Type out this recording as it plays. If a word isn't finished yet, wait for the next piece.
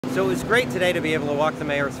So it was great today to be able to walk the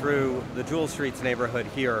mayor through the Jewel Streets neighborhood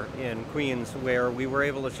here in Queens, where we were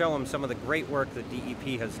able to show him some of the great work that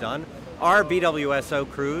DEP has done. Our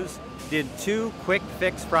BWSO crews did 2 quick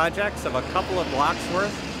fix projects of a couple of blocks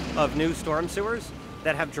worth of new storm sewers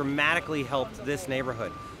that have dramatically helped this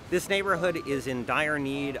neighborhood. This neighborhood is in dire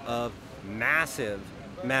need of massive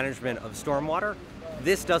management of stormwater.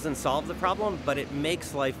 This doesn't solve the problem, but it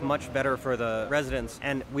makes life much better for the residents,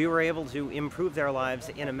 and we were able to improve their lives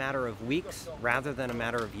in a matter of weeks rather than a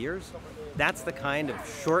matter of years. That's the kind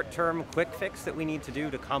of short-term quick fix that we need to do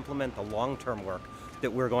to complement the long-term work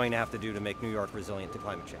that we're going to have to do to make New York resilient to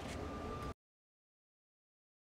climate change.